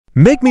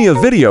Make me a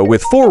video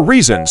with 4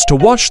 reasons to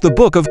watch the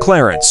Book of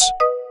Clarence.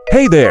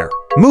 Hey there,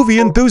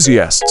 movie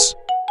enthusiasts!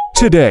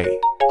 Today,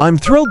 I'm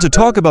thrilled to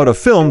talk about a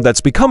film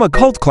that's become a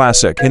cult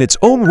classic in its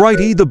own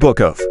right, The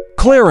Book of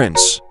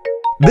Clarence.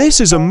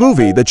 This is a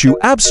movie that you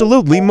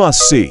absolutely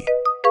must see.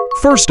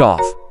 First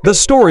off, the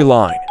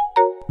storyline.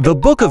 The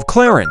Book of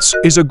Clarence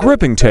is a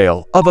gripping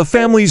tale of a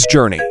family's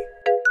journey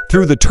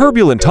through the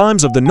turbulent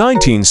times of the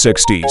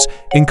 1960s,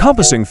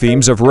 encompassing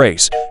themes of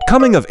race,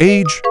 coming of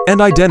age,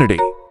 and identity.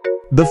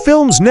 The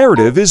film's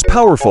narrative is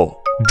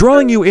powerful,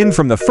 drawing you in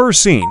from the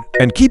first scene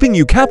and keeping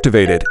you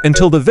captivated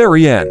until the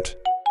very end.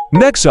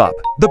 Next up,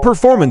 the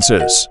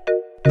performances.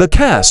 The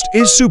cast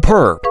is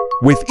superb,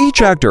 with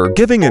each actor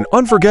giving an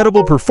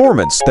unforgettable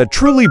performance that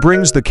truly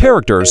brings the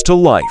characters to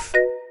life.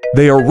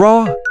 They are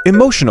raw,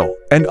 emotional,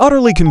 and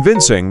utterly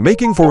convincing,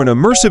 making for an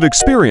immersive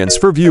experience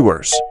for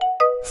viewers.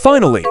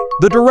 Finally,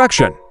 the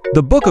direction.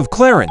 The Book of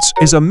Clarence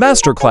is a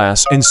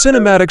masterclass in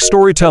cinematic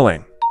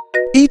storytelling.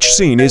 Each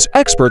scene is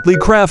expertly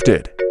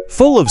crafted,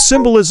 full of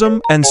symbolism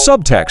and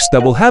subtext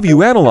that will have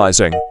you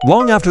analyzing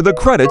long after the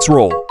credits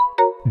roll.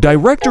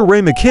 Director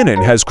Ray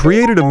McKinnon has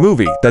created a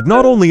movie that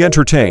not only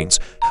entertains,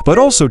 but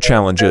also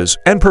challenges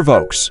and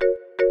provokes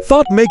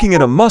thought, making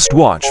it a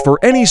must-watch for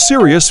any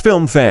serious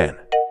film fan.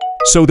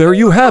 So there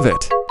you have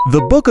it.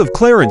 The Book of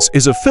Clarence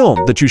is a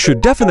film that you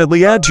should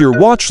definitely add to your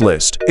watch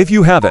list if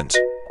you haven't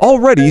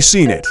already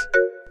seen it.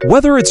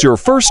 Whether it's your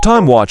first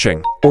time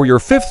watching or your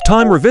 5th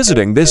time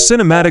revisiting this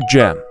cinematic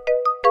gem,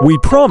 we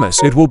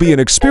promise it will be an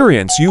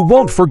experience you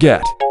won't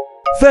forget.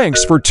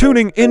 Thanks for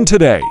tuning in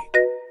today.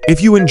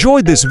 If you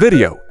enjoyed this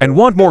video and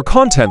want more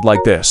content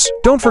like this,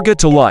 don't forget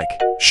to like,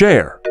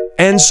 share,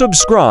 and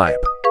subscribe.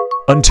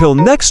 Until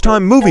next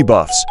time, movie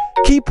buffs,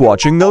 keep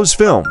watching those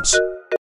films.